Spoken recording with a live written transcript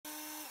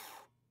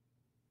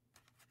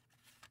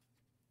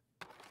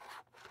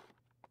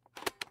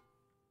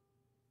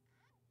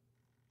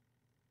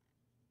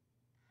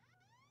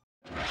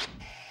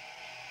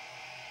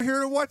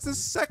Here to watch the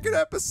second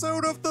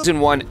episode of the Season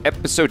 1,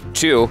 Episode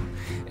 2,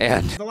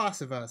 and The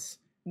Last of Us.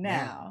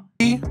 Now.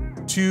 3,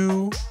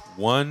 2,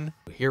 1.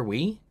 Here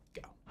we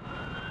go.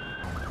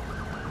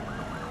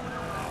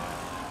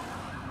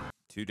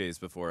 2 days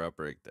before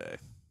Outbreak Day.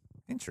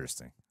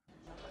 Interesting.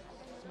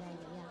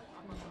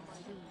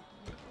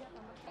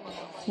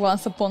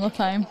 Once upon a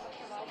time.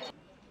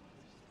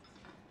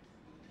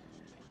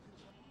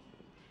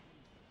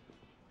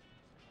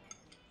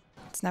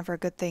 It's never a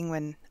good thing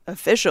when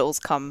officials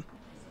come.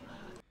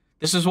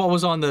 This is what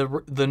was on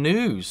the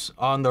news,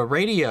 on the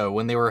radio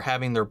when they were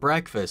having their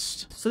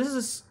breakfast. So this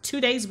is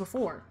 2 days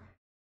before.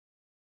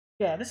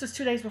 Yeah, this is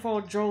 2 days before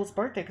Joel's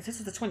birthday, because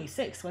this is the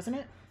 26th, wasn't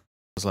it?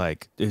 I was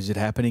like, is it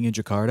happening in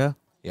Jakarta?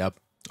 Yep.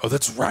 Oh,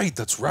 that's right.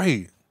 That's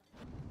right.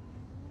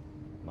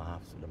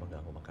 Maaf, sudah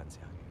mengganggu makan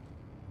siang.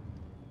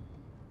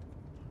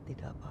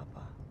 Tidak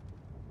apa-apa.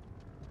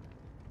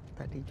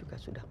 Tadi juga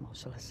sudah mau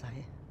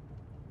selesai.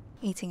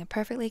 Eating a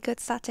perfectly good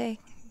satay.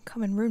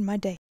 Come and ruin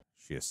my day.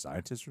 She a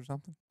scientist or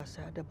something?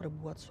 Saya ada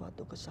berbuat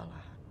suatu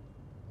kesalahan.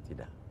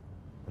 Tidak.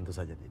 Tentu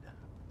saja tidak.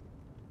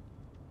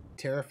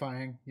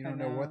 Terrifying. You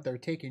don't know what they're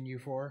taking you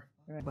for.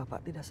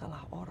 Bapak tidak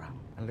salah orang.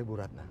 Anda Bu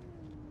Ratna.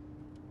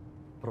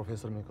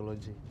 Profesor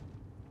Mikologi.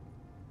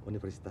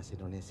 Universitas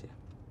Indonesia.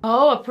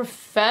 Oh, a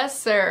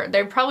professor.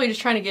 They're probably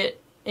just trying to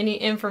get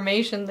any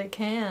information they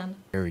can.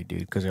 Scary,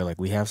 dude, because they're like,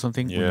 we have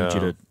something. Yeah. We need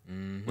you to.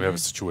 We have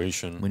a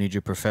situation. We need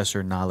your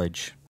professor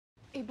knowledge.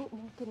 Ibu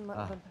mungkin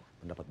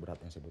pendapat berat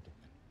yang saya butuhkan.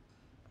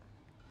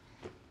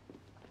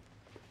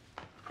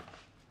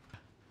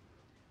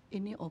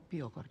 Ini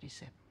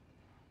opiocordyceps.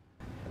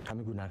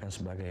 Kami gunakan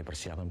sebagai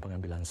persiapan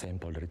pengambilan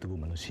sampel dari tubuh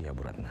manusia,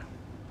 Bu Ratna.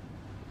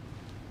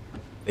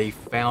 They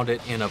found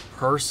it in a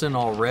person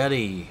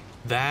already.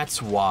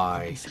 That's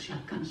why.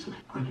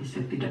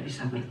 Cordyceps tidak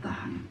bisa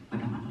bertahan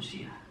pada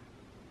manusia.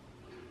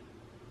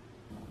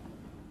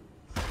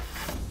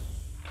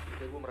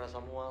 Ibu merasa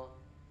mual.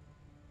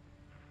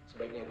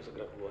 Sebaiknya ibu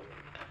segera keluar.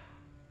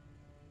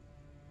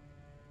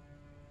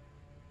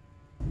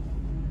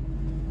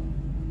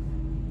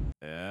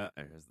 Yeah,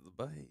 there's the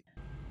bite.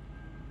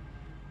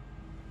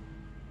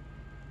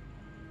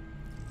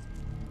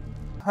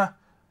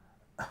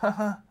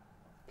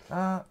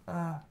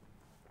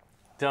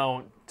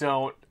 Don't.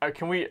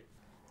 Can we?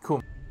 Cool.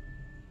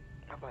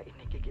 Apa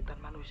ini gigitan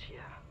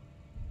manusia?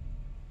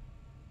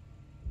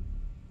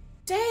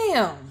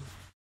 Damn!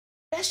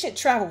 That shit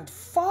traveled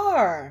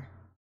far!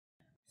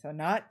 So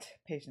not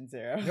patient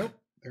zero. Nope.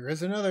 There is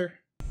another.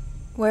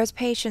 Where's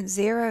patient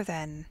zero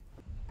then?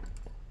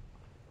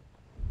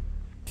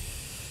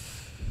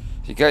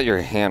 you got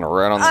your hand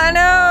right on the... I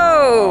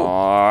know!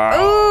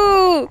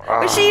 Ooh!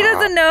 But she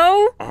doesn't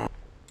know!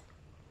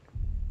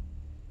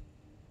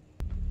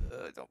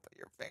 Don't put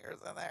your fingers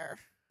in there.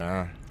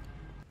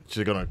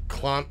 She's gonna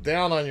clamp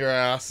down on your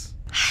ass.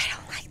 I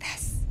don't like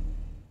this.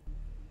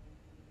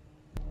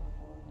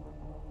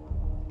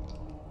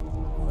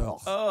 Well.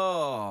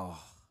 Oh.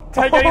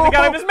 Take anything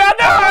out of his mouth.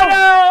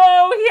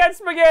 No! He had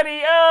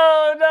spaghetti.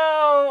 Oh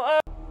no!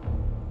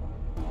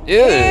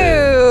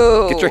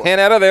 Ew. Get your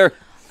hand out of there.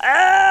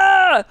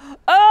 Ah!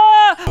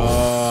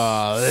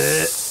 Ah!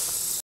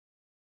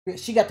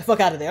 She got the fuck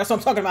out of there. That's what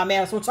I'm talking about,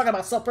 man. That's what I'm talking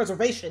about,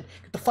 self-preservation.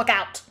 Get the fuck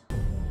out.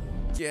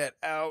 Get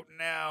out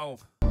now.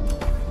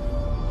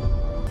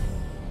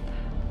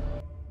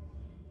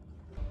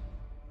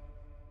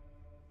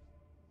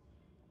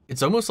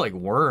 It's almost like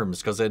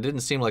worms because it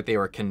didn't seem like they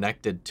were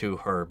connected to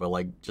her, but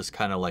like just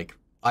kind of like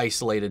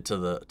isolated to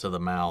the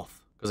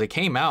mouth because they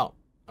came out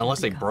unless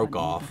they broke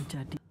off.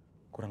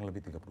 Kurang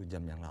lebih 30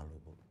 jam yang lalu,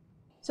 Bu.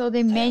 So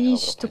they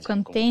managed to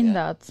contain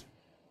that.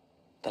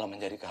 Telah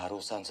menjadi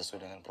keharusan sesuai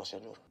dengan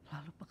prosedur.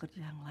 Lalu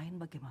pekerja yang lain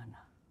bagaimana?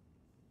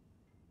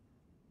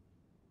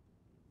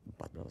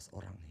 14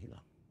 orang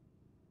hilang.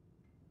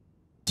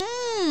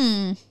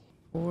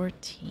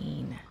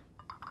 14.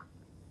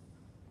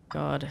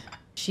 God,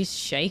 she's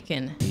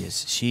shaken.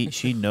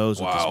 She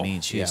knows what this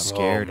means. She's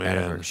scared out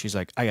of her. She's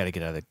like, I gotta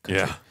get out of the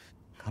country. Yeah.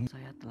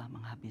 Saya telah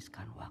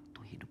menghabiskan waktu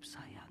hidup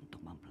saya untuk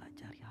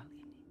mempelajari hal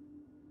ini.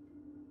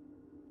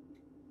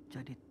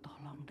 Jadi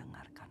tolong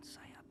dengarkan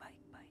saya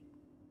baik-baik.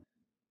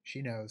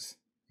 She knows.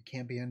 It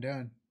can't be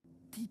undone.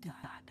 Tidak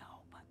ada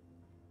obat.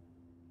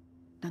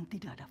 Dan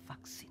tidak ada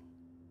vaksin.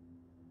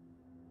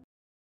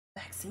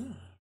 Vaccine?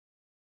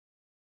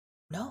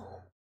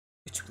 No.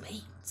 You're too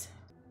late.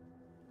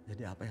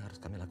 Jadi apa yang harus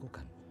kami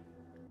lakukan?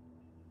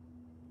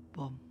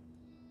 Bom.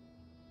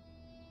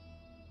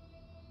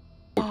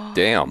 Oh,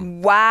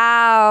 damn.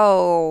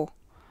 Wow.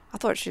 I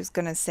thought she was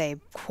gonna say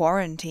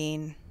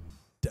quarantine.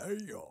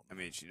 Damn. I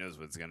mean, she knows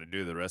what's gonna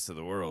do the rest of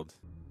the world.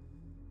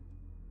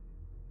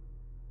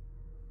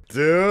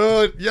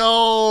 Dude,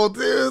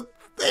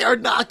 they are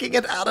knocking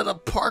it out of the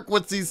park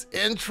with these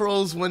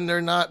intros when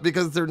they're not,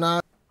 because they're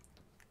not.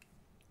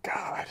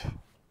 God.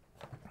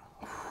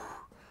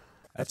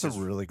 That's a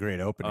really great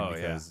opening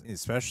because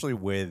especially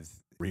with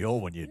real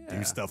when you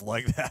do stuff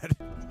like that.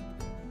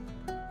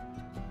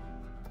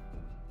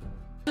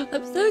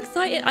 I'm so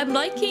excited. I'm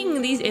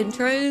liking these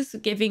intros,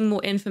 giving more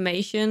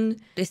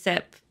information,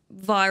 except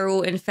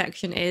viral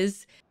infection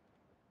is.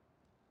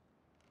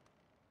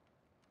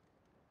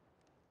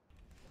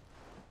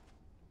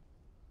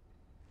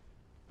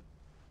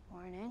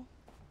 Morning.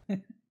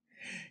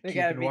 They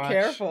gotta be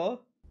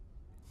careful.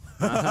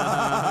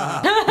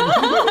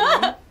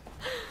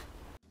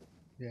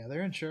 Yeah,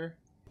 they're unsure.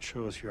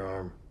 Show us your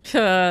arm.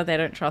 They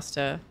don't trust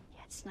her.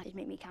 Yeah, it's not. It'd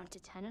make me count to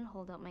 10 and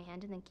hold out my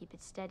hand and then keep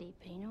it steady.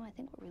 But you know, I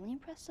think what really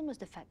impressed them was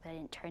the fact that I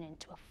didn't turn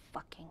into a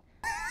fucking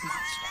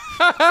monster.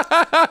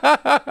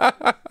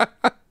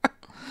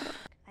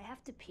 I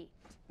have to pee.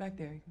 Back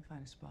there, you can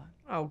find a spot.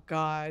 Oh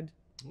God.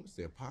 What's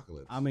the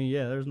apocalypse? I mean,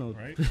 yeah, there's no.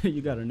 Right?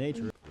 You got a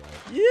nature. Right.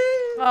 Yeah.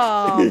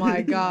 Oh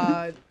my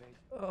God.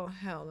 Oh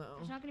hell no.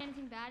 There's not gonna be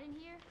anything bad in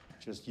here.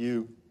 Just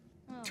you.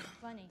 Oh,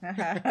 funny.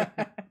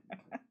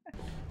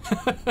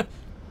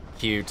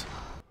 Cute.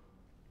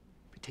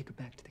 We take her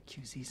back to the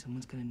QZ,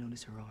 someone's gonna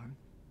notice her arm.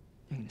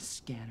 They're gonna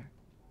scan her.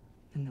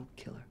 Then they'll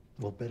kill her.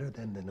 Well, better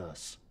them than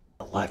us.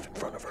 A life in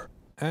front of her.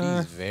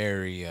 He's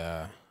very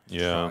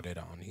trodden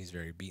on. He's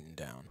very beaten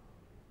down.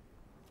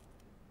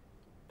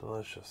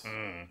 Delicious.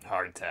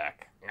 Hardtack.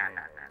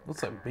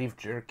 Looks like beef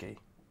jerky.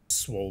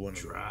 Swollen,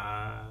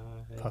 dry,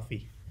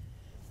 puffy.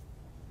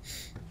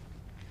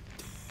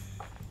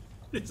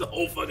 It's a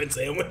whole fucking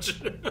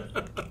sandwich.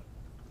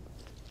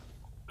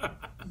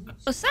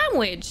 A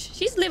sandwich.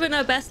 She's living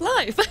her best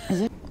life.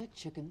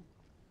 Chicken.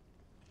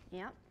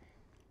 Yep.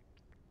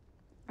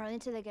 Or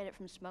until they get it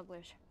from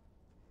smugglers.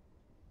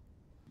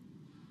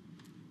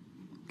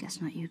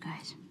 Guess not you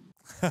guys.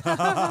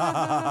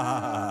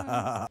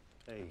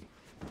 Hey.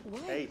 Why?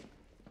 Hey.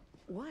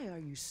 Why are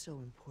you so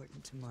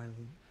important to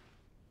Marlene?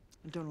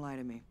 Don't lie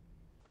to me.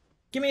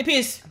 Give me a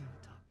piece. I'm gonna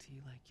talk to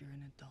you like you're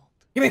an adult.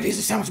 Give me a piece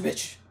of sandwich,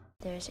 bitch.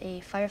 There's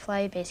a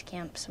Firefly base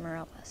camp somewhere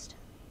out west.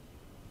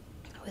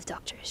 With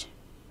doctors.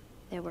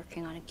 They're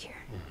working on a cure.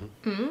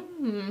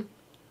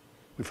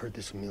 We've heard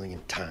this a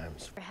million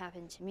times. What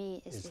happened to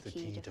me is the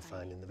key to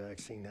finding finding the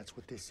vaccine. That's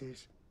what this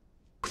is.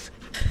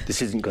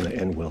 This isn't gonna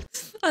end well.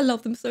 I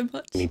love them so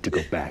much. We need to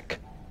go back.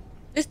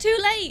 It's too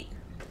late.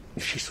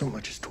 If she so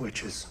much as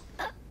twitches.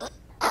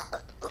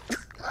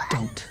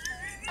 Don't.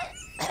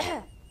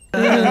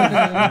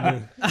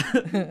 Can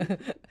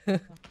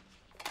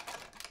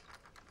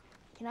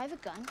I have a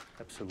gun?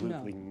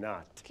 Absolutely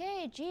not.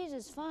 Okay,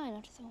 Jesus, fine. I'll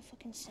have to throw a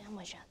fucking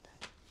sandwich at them.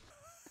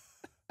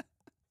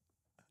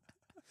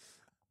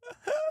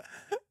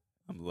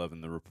 I'm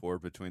loving the rapport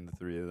between the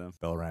three of them.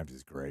 Belle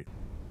Ramsey's great.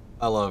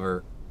 I love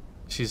her.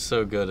 She's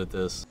so good at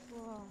this.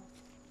 Whoa.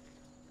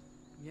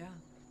 Yeah,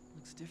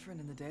 looks different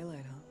in the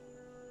daylight,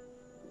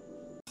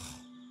 huh?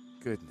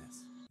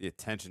 Goodness. The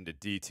attention to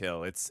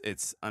detail,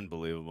 it's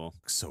unbelievable.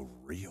 So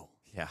real.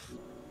 Yeah.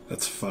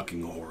 That's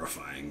fucking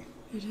horrifying.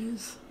 It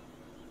is.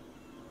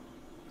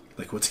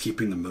 Like, what's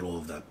keeping the middle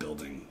of that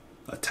building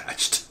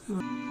attached?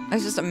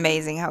 It's just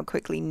amazing how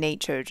quickly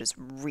nature just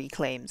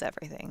reclaims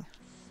everything.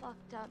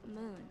 Fucked up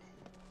moon.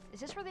 Is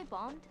this where they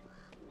bombed?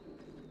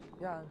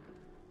 Yeah.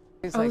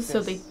 Oh,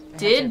 so they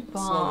did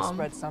bomb.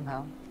 Spread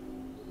somehow.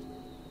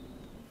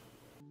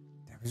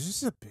 Was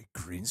this a big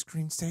green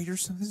screen stage or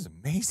something? This is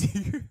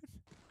amazing.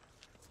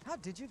 How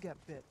did you get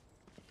bit?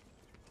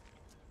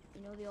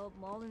 You know the old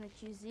mall in the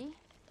QZ?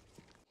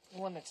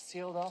 The one that's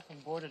sealed off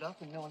and boarded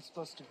up and no one's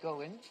supposed to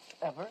go in,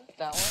 ever?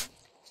 That one?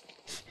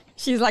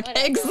 She's like,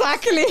 Whatever.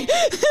 exactly.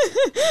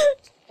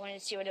 Wanted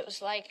to see what it was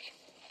like.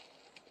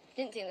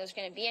 Didn't think there was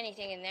going to be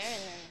anything in there,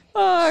 and then...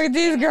 Oh,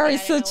 this girl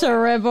is such a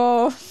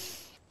rebel.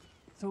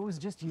 So it was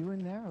just you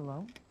in there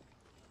alone?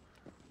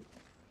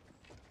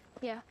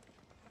 Yeah.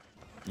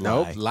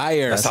 Nope,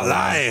 liar. That's a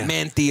lie.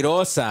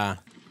 Mentirosa.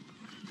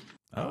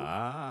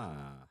 Ah.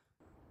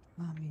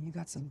 I mean, you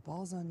got some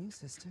balls on you,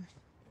 sister.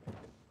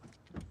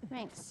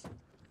 Thanks.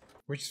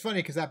 Which is funny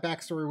because that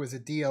backstory was a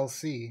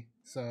DLC,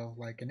 so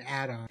like an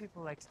add-on.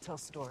 People like to tell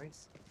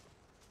stories.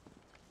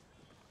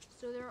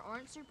 So there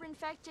aren't super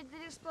infected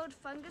that explode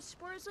fungus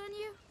spores on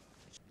you?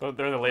 But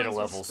they're the later Ones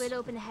with levels. split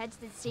open heads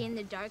that stay in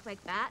the dark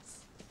like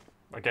bats?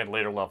 Again,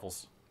 later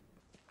levels.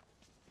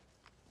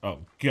 Oh,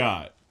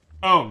 God.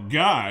 Oh,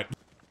 God.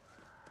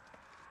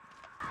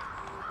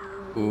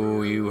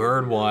 Ooh, you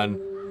heard one.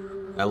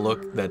 That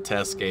look that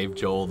Tess gave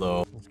Joel,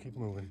 though. Let's keep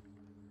moving.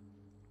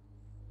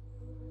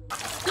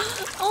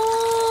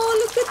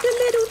 Oh, look at the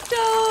little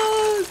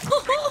dog.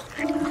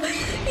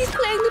 He's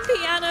playing the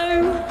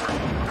piano.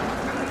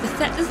 The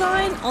set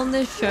design on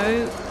this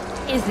show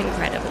is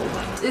incredible.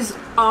 Is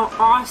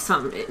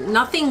awesome.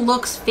 Nothing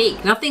looks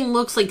fake. Nothing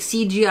looks like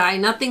CGI.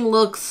 Nothing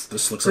looks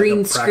This looks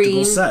green like a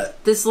practical screen.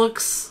 set. This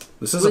looks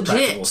This is legit. a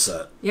practical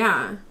set.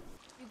 Yeah.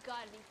 You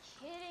gotta be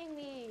kidding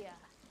me.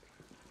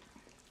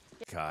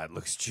 God,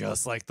 looks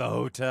just like the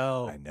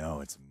hotel. I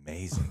know, it's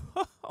amazing.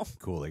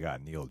 Cool, they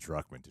got Neil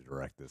Druckmann to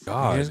direct this.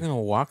 God, you guys gonna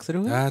walk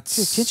through it?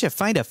 Dude, can't you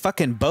find a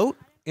fucking boat?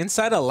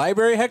 Inside a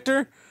library,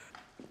 Hector?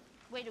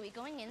 Wait, are we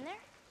going in there?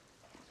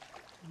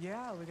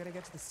 Yeah, we gotta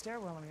get to the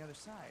stairwell on the other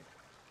side.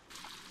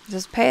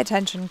 Just pay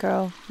attention,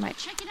 girl. Might.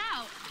 Check it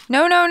out.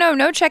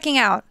 No checking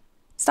out.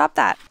 Stop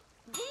that.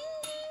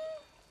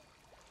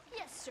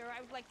 Yes, sir. I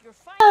would like like you're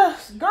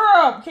fighting.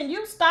 Girl, can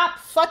you stop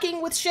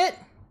fucking with shit?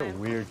 You're a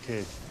weird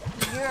kid.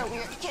 You're a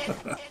weird kid.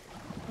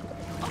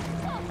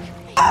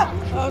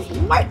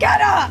 Oh my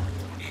god!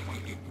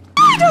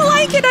 I don't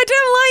like it. I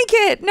don't like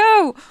it.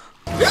 No.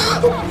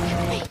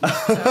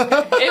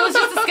 It was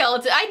just a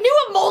skeleton. I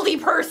knew a moldy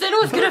person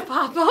was gonna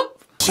pop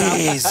up.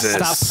 Jesus.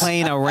 Stop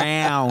playing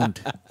around.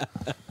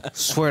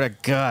 Swear to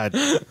God.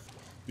 Do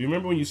you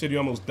remember when you said you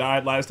almost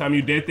died last time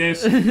you did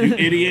this? You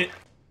idiot.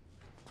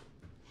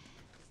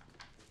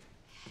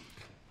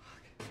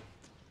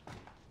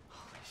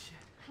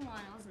 Come on,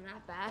 it wasn't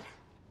that bad.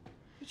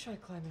 You try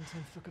climbing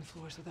 10 fucking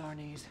floors with our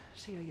knees.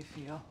 See how you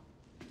feel.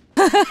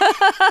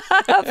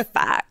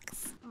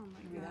 Facts. Oh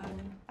my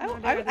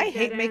god. I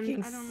hate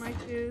making. I don't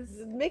like this.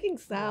 Making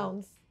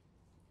sounds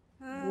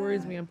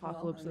worries me in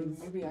apocalypses.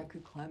 Maybe I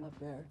could climb up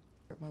there,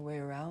 work my way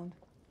around,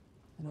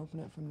 and open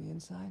it from the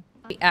inside.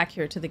 Be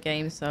accurate to the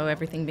game, so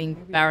everything being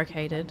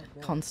barricaded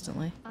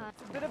constantly.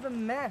 It's a bit of a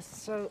mess,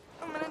 so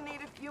I'm gonna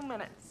need a few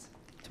minutes.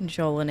 Some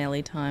Joel and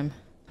Ellie time.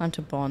 Time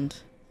to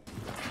bond.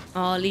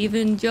 Oh,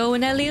 leaving Joe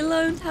and Ellie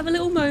alone to have a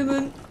little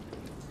moment.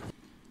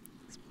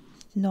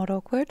 Not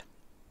awkward.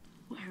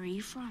 Where are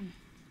you from?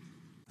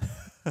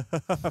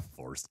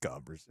 Forced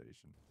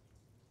conversation.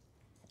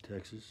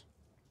 Texas.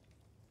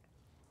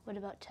 What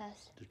about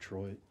Tess?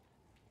 Detroit.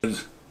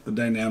 The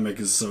dynamic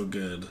is so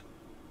good.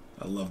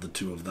 I love the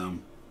two of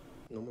them.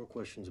 No more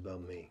questions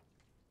about me.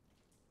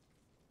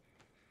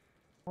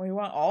 We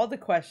want all the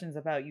questions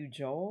about you,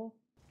 Joel.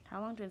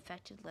 How long do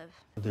infected live?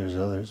 There's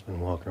others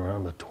been walking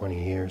around about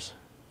 20 years.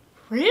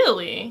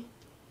 Really?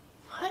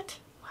 What?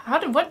 How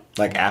did what?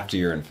 Like after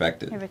you're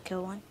infected. Never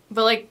kill one.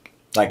 But like.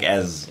 Like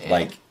as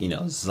like, you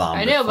know, zombified.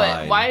 I know,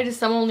 but why does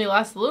some only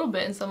last a little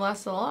bit and some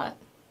last a lot?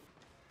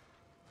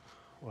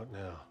 What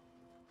now?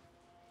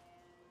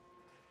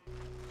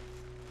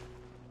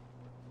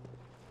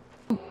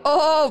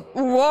 Oh,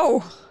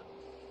 whoa.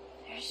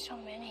 There's so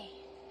many.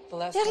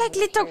 They're like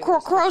little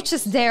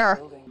cockroaches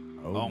there.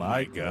 Oh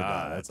my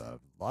god, that's a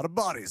lot of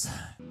bodies.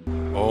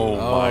 Oh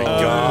my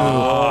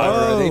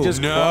god. Are they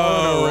just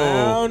crawling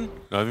around?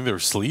 I think they were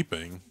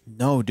sleeping.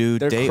 No,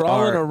 dude. They're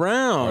crawling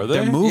around. Are they?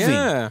 They're moving.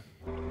 Yeah.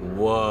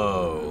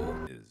 Whoa.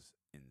 Is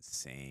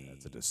insane.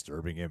 That's a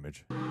disturbing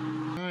image.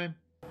 Time.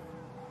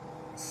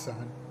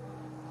 Son.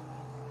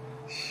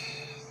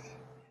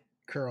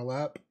 Curl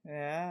up.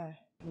 Yeah.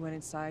 We went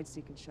inside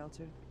seeking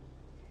shelter,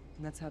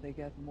 and that's how they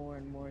get more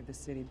and more of the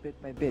city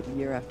bit by bit,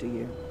 year after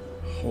year.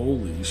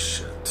 Holy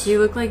shit. You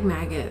look like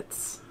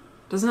maggots.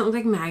 Doesn't it look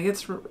like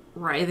maggots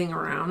writhing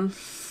around?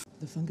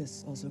 The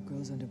fungus also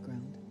grows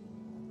underground.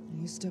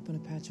 You step on a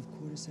patch of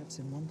cordyceps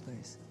in one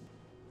place,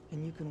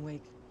 and you can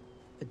wake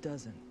a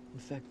dozen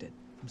infected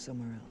from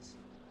somewhere else.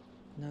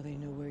 Now they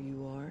know where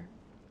you are,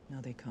 now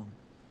they come.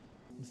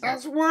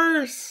 That's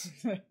worse!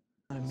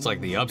 It's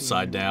like the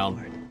Upside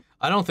Down.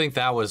 I don't think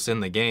that was in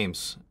the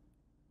games.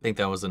 I think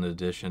that was an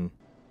addition.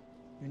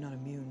 You're not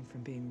immune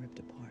from being ripped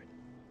apart.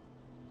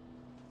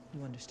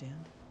 You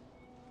understand?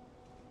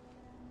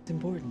 It's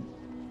important.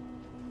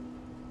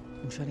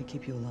 I'm trying to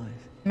keep you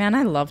alive. Man,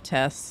 I love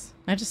Tess.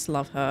 I just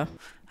love her.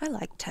 I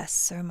like Tess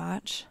so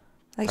much.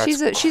 Like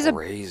That's she's a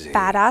crazy.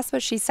 badass,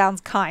 but she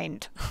sounds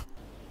kind.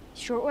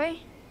 Short way?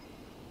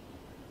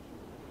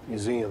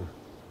 Museum.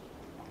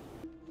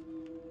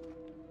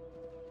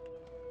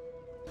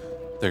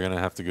 They're gonna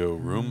have to go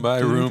room by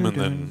room and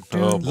then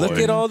oh boy. Look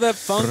at all that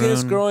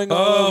fungus growing all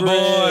Oh over boy.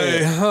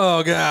 it.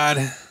 Oh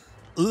god.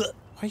 Why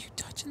are you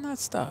touching that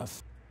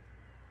stuff?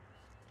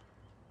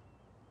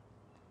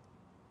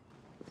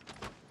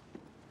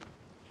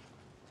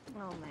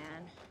 Oh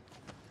man.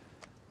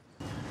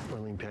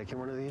 Marlene packing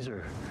one of these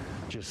or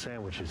just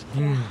sandwiches?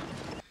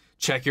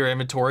 Check your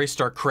inventory,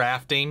 start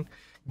crafting.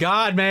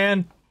 God,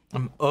 man.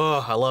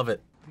 I love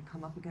it. If we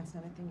come up against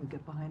anything, you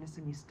get behind us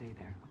and you stay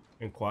there.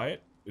 And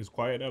quiet? Is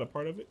quiet not a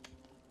part of it?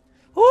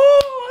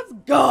 Oh, let's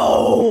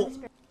go!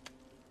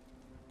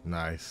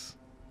 Nice.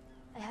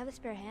 I have a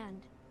spare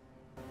hand.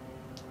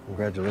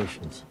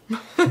 Congratulations.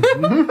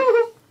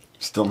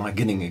 Still not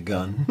getting a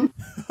gun.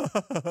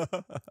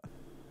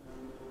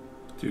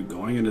 Dude,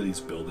 going into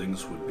these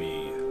buildings would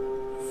be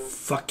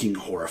fucking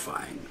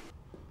horrifying.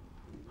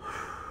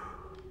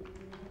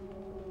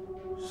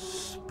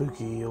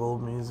 Spooky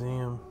old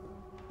museum.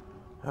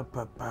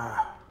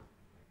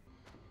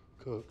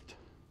 Cooked.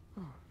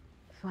 Oh,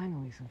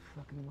 finally some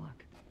fucking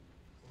luck.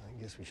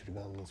 I guess we should have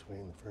gone this way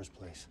in the first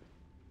place.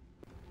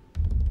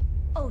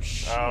 Oh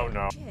shit. Oh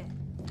no. Shit.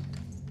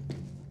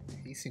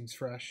 He seems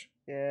fresh.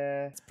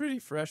 Yeah. It's pretty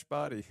fresh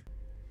body.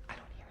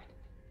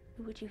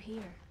 Who would you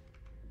hear?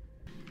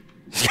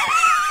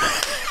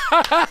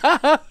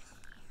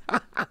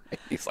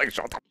 He's like,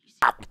 shut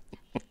up.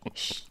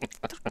 Shh,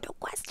 no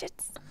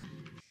questions.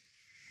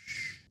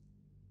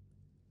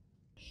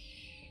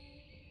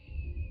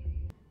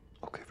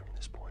 Okay, from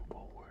this point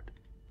forward,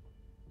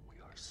 we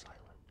are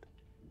silent.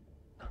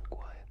 Not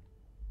quiet.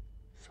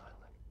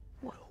 Silent.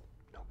 Whoa.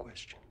 No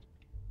question.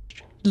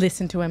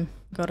 Listen to him.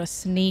 Got a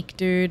sneak,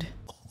 dude.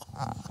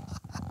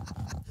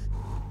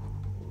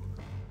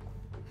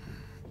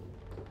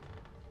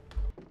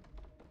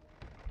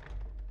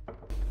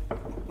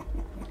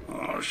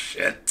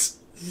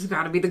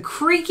 got to be the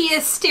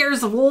creakiest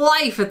stairs of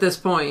life at this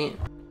point.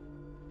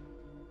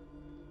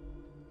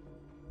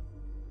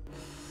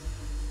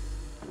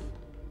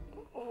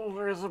 Oh,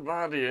 there's a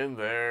body in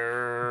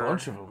there.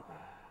 Bunch of them.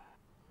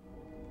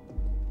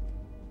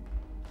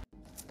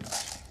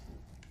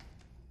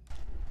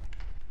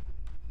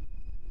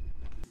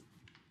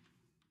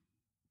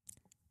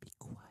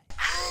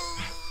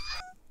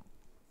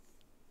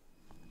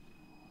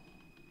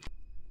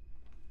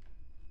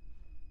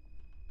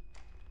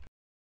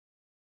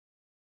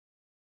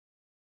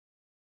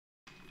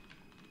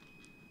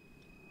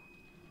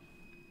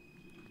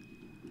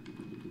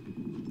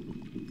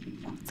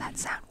 What's that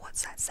sound?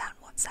 What's that sound?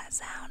 What's that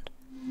sound?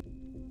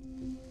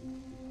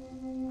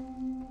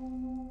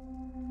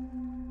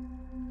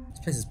 This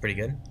place is pretty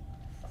good.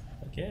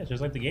 Okay, it's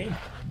just like the game.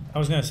 I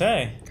was gonna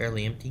say.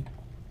 Fairly empty.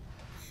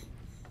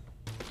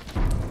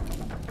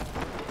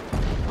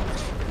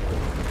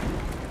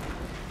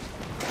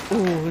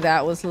 Ooh,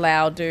 that was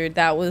loud, dude.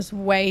 That was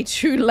way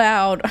too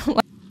loud.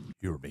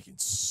 You were making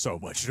so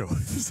much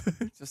noise.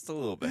 Just a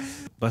little bit.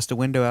 Bust a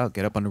window out,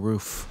 get up on the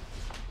roof.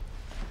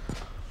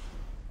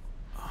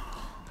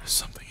 There's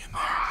something in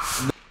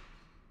there.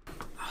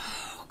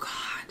 Oh,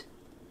 God.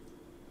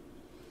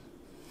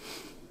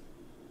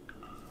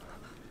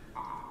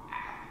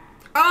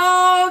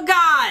 Oh,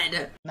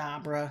 God!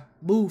 Nah, bruh.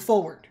 Move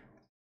forward.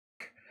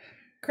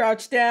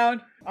 Crouch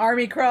down.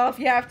 Army crawl if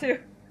you have to.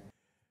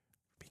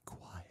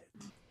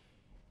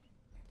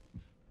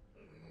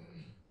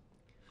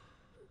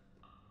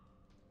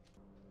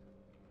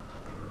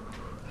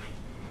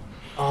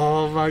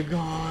 Oh my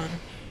god.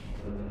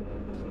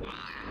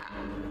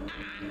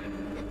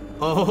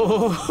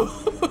 Oh.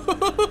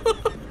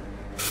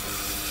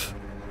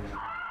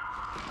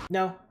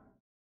 No.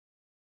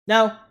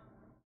 No.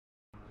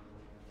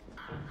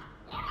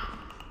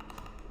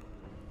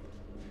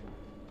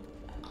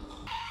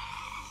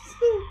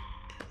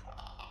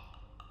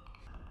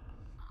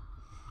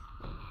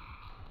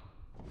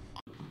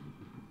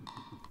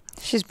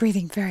 She's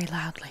breathing very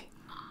loudly.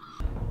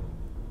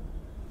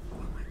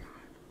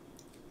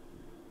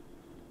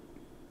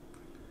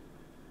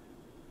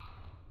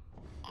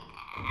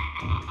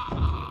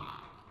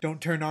 Don't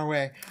turn our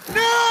way. No,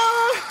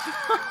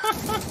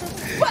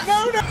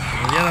 no!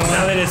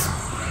 Now they just...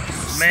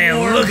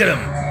 Man, look at him!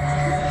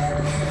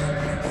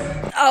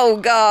 Oh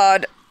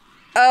god.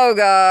 Oh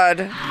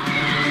god.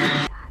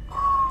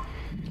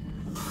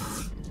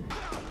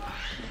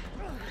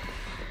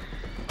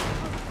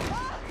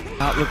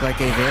 Not look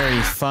like a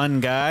very fun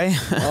guy.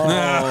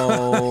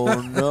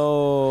 Oh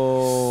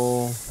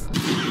no.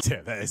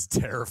 Damn, that is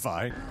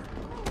terrifying.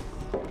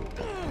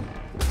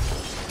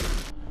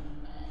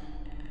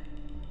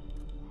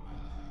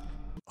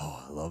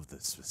 Oh, I love the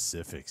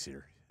specifics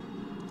here.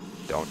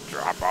 Don't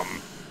drop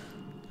him.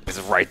 It's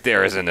right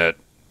there, isn't it?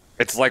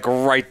 It's like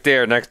right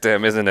there next to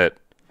him, isn't it?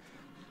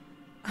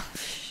 Oh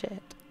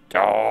shit.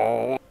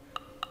 Oh.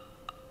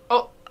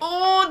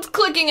 Oh, it's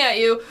clicking at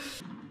you.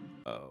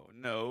 Oh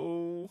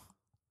no.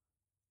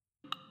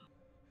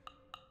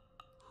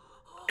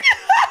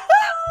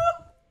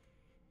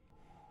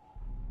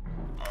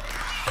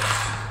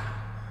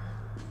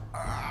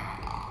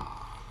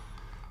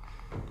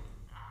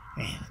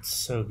 Man, it's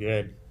so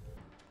good.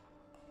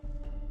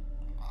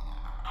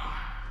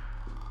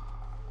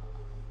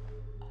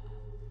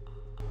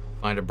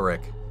 Find a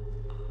brick.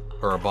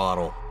 Or a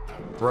bottle.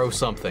 Throw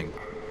something.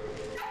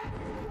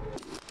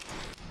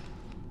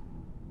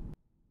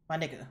 My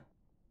nigga.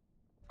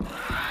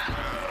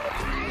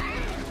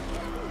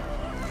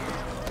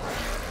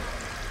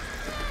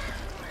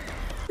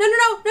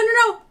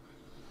 No.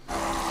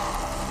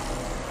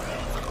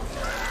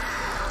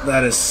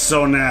 That is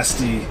so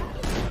nasty.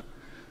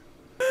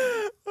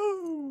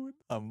 Oh,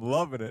 I'm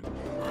loving it.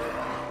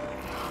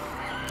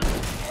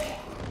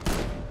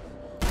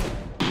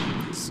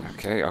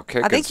 Okay,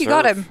 okay. I think you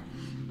got him.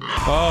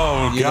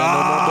 Oh, You God.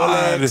 got no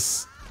more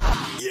bullets.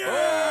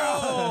 Yeah.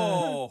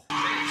 Oh.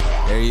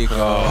 There you go.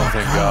 Oh,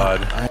 thank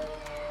God.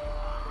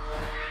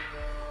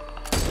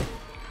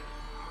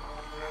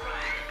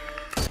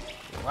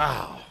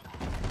 Wow.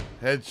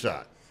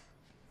 Headshot.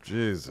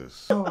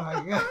 Jesus. Oh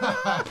my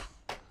god.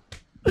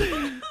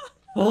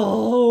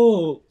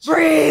 Oh.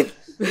 Breathe!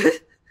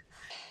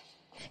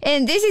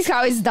 And this is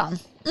how it's done.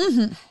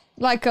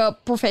 Like a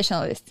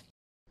professionalist.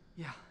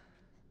 Yeah.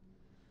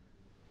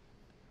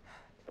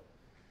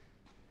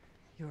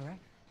 You alright?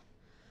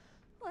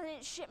 Well, I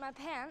didn't shit my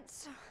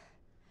pants.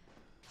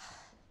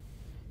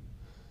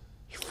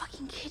 You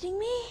fucking kidding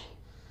me?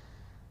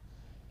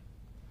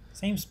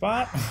 Same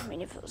spot. I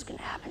mean, if it was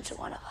gonna happen to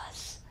one of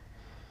us.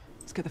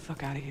 Let's get the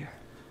fuck out of here.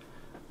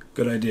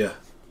 Good idea.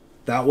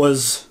 That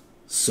was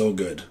so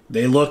good.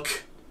 They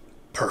look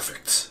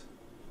perfect.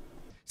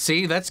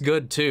 See, that's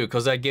good too,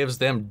 because that gives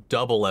them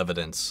double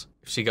evidence.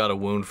 If she got a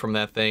wound from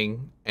that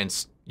thing, and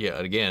yeah,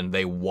 again,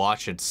 they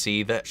watch and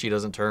see that she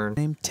doesn't turn.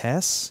 Name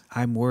Tess?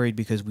 I'm worried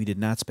because we did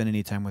not spend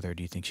any time with her.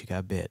 Do you think she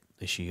got bit?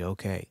 Is she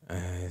okay?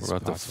 We're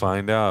about to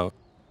find out.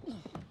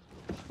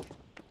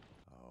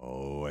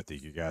 Oh, I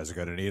think you guys are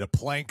gonna need a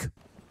plank.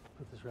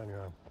 Put this around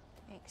your arm.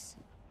 Hey, Thanks.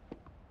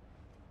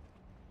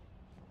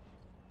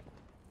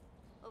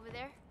 Over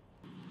there?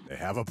 They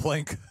have a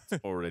plank.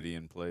 It's already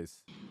in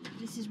place.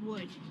 This is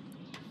wood.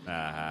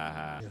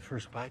 Ah. The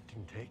first bite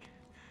didn't take.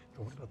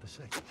 But what about the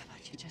second? How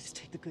about you just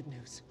take the good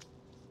news?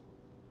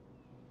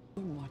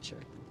 Watch her.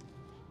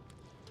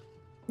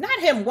 Not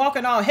him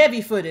walking all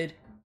heavy-footed.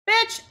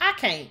 Bitch, I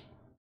can't.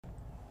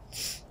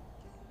 Is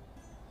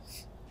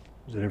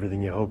it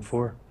everything you hoped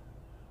for?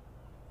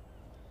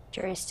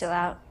 Jury's still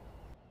out.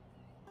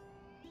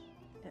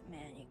 But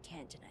man, you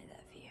can't deny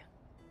that view.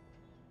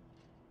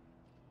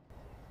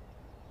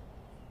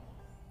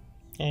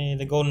 Hey,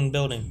 the golden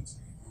building.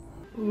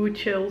 Ooh,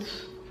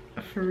 chills.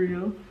 For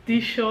real.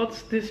 These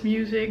shots, this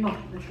music. Oh,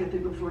 let's get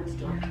there before it's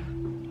dark.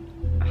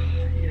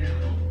 Yeah.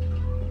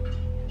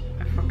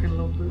 I fucking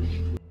love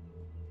this.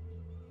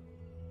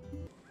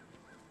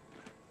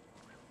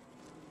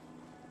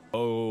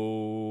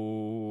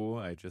 Oh,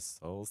 I just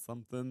saw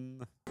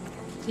something.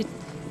 Did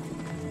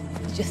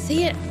you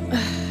see it?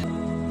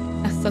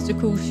 That's such a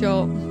cool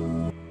shot.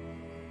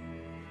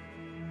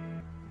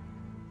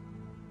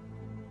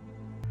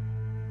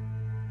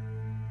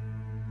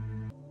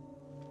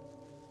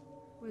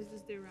 Was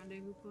this their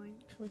rendezvous point?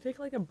 Can we take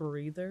like a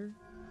breather?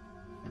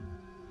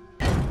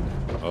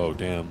 Oh,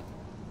 damn.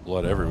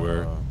 Blood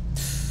everywhere.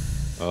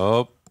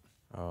 Oh.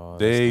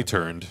 They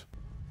turned.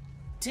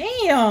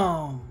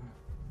 Damn.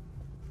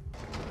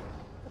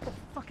 What the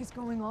fuck is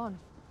going on?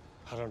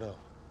 I don't know.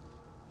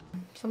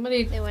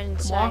 Somebody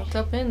walked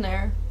up in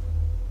there.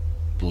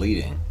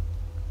 Bleeding.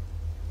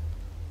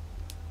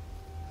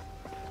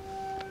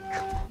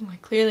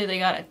 Like, clearly they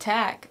got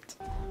attacked.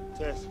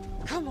 Tess.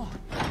 Come on.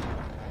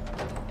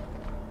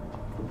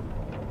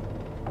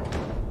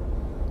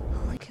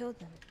 Who killed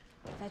them?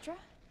 Vedra?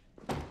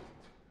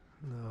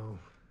 No.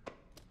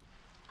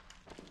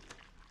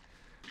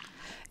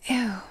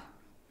 Ew.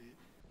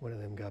 One of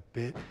them got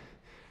bit.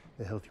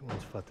 The healthy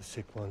ones fought the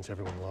sick ones.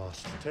 Everyone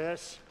lost.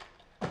 Tess,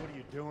 what are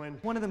you doing?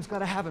 One of them's got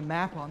to have a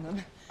map on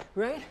them,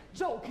 right?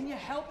 Joel, can you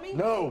help me?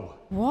 No.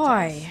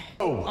 Why?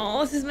 No.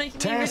 Oh, this is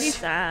making me really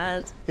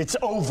sad. It's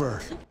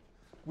over.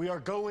 We are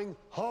going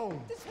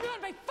home. This is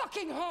not my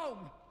fucking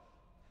home!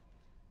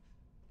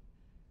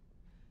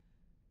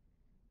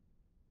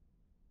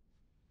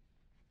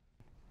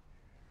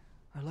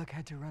 Our luck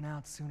had to run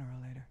out sooner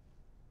or later.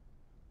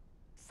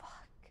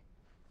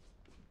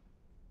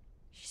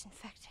 She's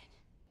infected.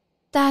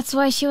 That's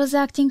why she was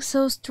acting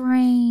so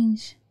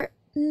strange.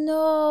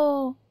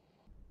 No.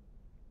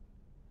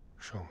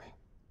 Show me.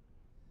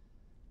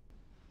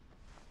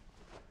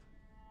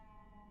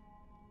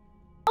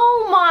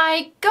 Oh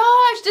my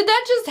gosh, did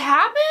that just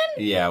happen?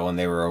 Yeah, when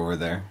they were over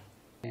there.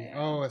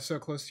 Oh, it's so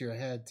close to your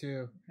head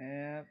too.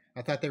 Yeah.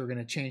 I thought they were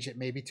gonna change it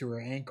maybe to her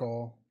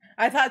ankle.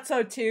 I thought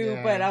so too,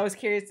 Yeah. but I was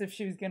curious if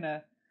she was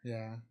gonna.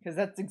 Yeah. Because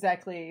that's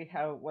exactly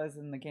how it was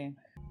in the game.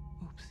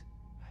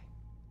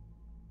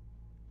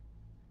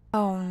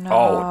 Oh no.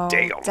 Oh,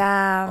 damn.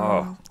 Damn.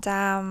 Oh.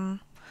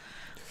 Damn.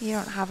 You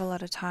don't have a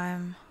lot of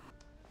time.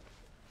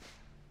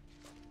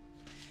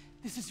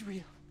 This is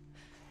real.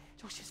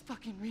 Josh is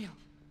fucking real.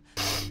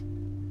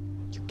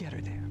 You get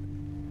her there.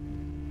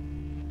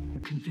 You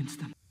convince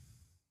them.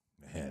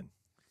 Man.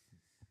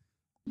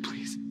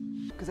 Please.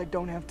 Because I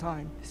don't have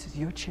time. This is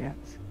your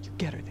chance. You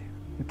get her there.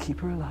 You keep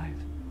her alive.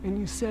 And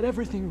you set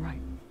everything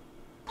right.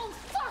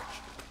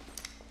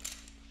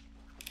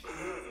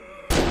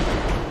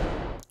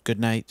 Good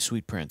night,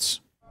 sweet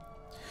prince.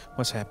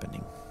 What's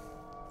happening?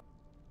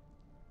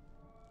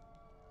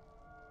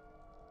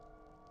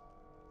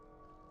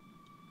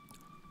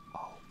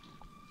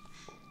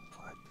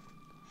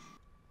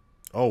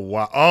 Oh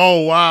wow!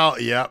 Oh wow!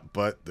 Yep,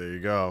 but there you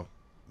go.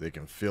 They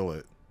can feel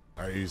it.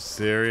 Are you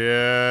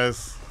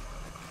serious?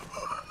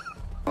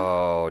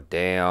 Oh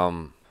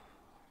damn!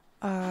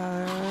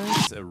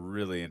 It's a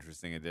really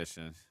interesting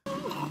addition.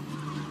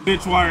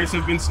 Bitch wires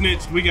have been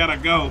snitched. We gotta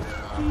go.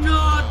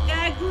 Not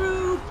that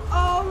group!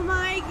 Oh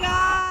my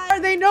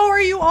god! They know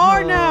where you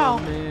are now!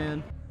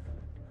 Man.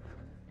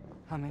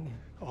 How many?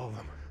 All of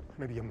them.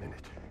 Maybe a minute.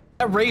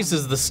 That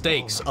raises the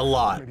stakes a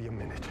lot. Maybe a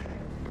minute.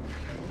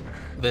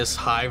 This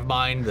hive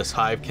mind, this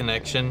hive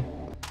connection.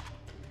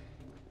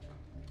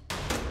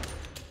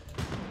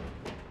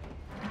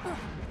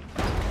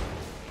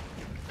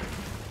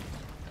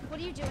 What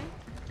are you doing?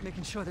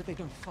 Making sure that they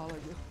don't follow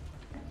you.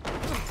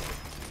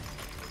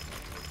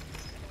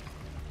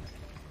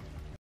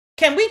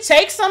 Can we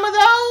take some of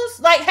those?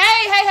 Like,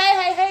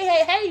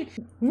 hey,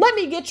 let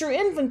me get your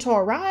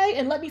inventory, right?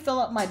 And let me fill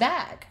up my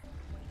bag.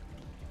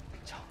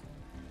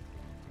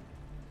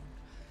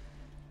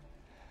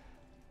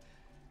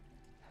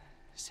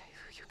 Say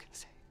who you can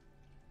say.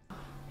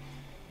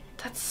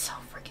 That's so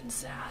freaking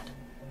sad.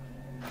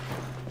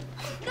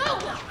 No!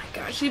 Oh my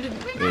gosh, you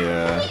didn't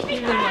Yeah.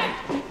 even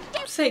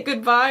like say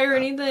goodbye or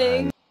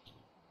anything.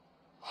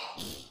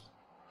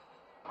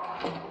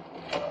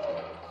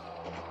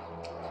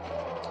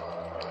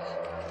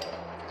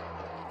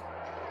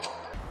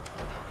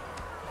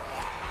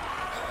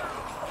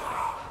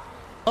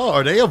 Oh,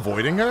 are they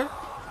avoiding her?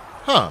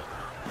 Huh.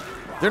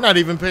 They're not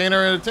even paying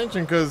her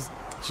attention because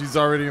She's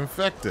already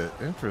infected.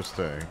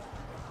 Interesting.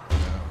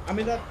 I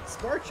mean, that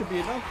spark should be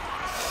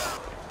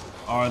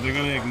enough. Are they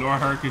gonna ignore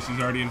her because she's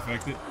already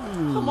infected?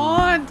 Come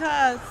on,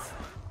 Tess.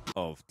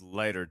 Oh,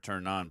 lighter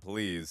turn on,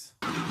 please.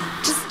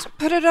 Just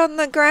put it on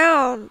the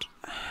ground.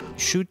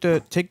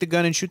 Take the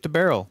gun and shoot the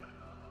barrel.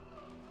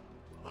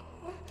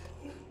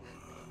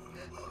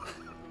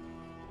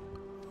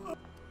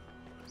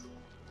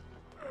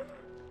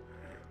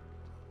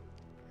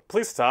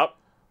 Please stop.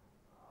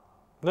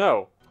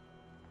 No.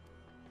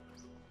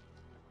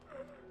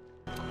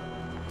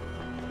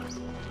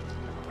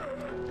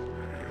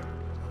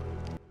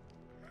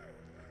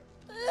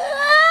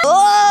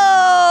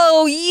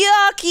 Oh,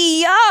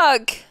 yucky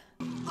yuck.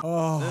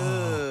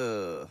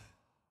 Oh.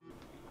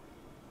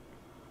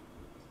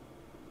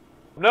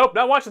 Nope,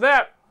 not watching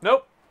that.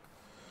 Nope.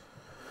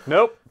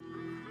 Nope.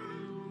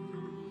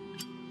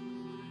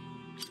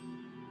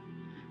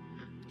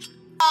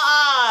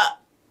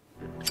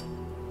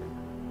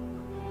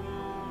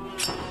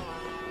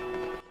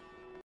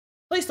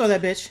 Please throw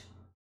that bitch.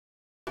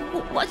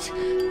 What?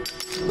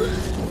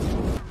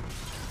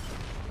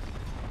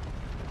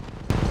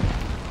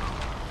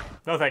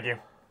 No, thank you.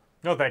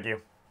 No, thank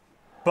you.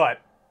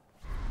 But,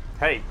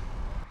 hey.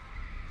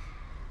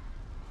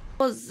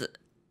 Was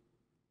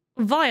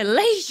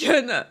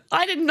violation.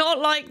 I did not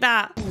like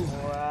that.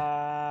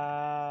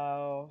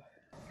 Wow.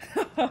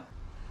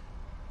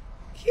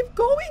 Keep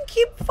going.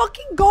 Keep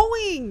fucking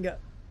going.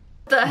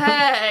 The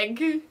heck?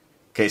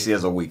 Casey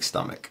has a weak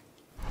stomach.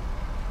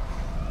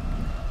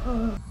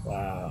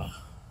 Wow.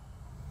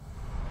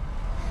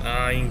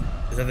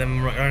 Is that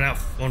them running out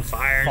on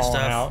fire and Falling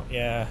stuff? out,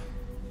 yeah.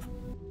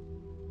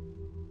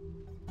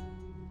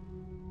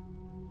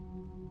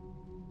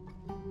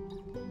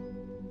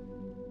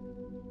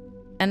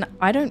 And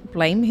I don't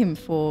blame him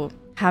for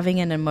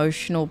having an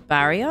emotional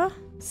barrier.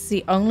 It's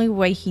the only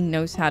way he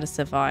knows how to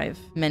survive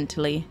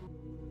mentally.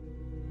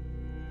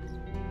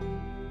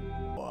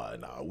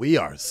 We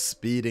are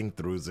speeding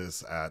through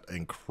this at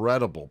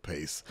incredible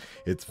pace.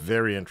 It's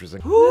very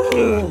interesting.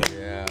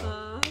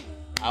 Yeah.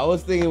 I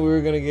was thinking we were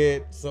gonna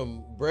get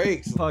some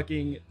breaks.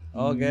 Fucking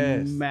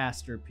gas.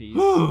 masterpiece.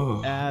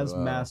 As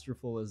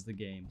masterful as the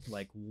game.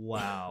 Like,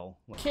 wow.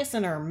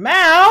 Kissing her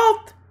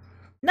mouth?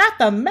 Not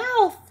the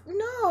mouth.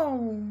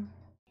 No.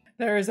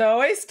 There's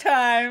always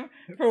time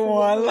for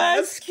one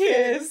last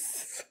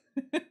kiss.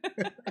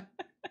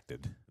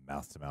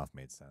 Mouth to mouth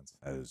made sense.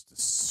 That is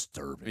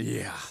disturbing.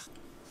 Yeah.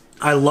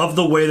 I love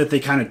the way that they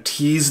kind of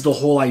teased the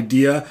whole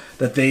idea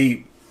that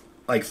they,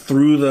 like,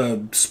 threw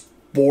the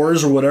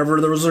spores or whatever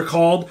those are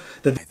called.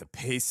 The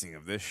pacing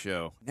of this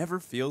show never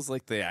feels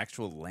like the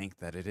actual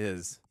length that it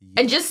is.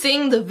 And just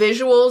seeing the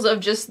visuals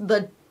of just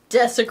the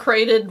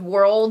desecrated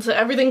world,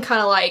 everything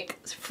kind of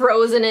like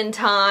frozen in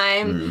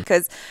time.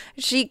 Because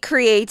she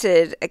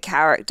created a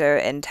character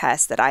in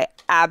Tess that I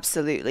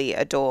absolutely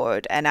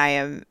adored, and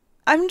I'm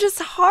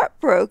just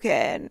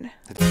heartbroken.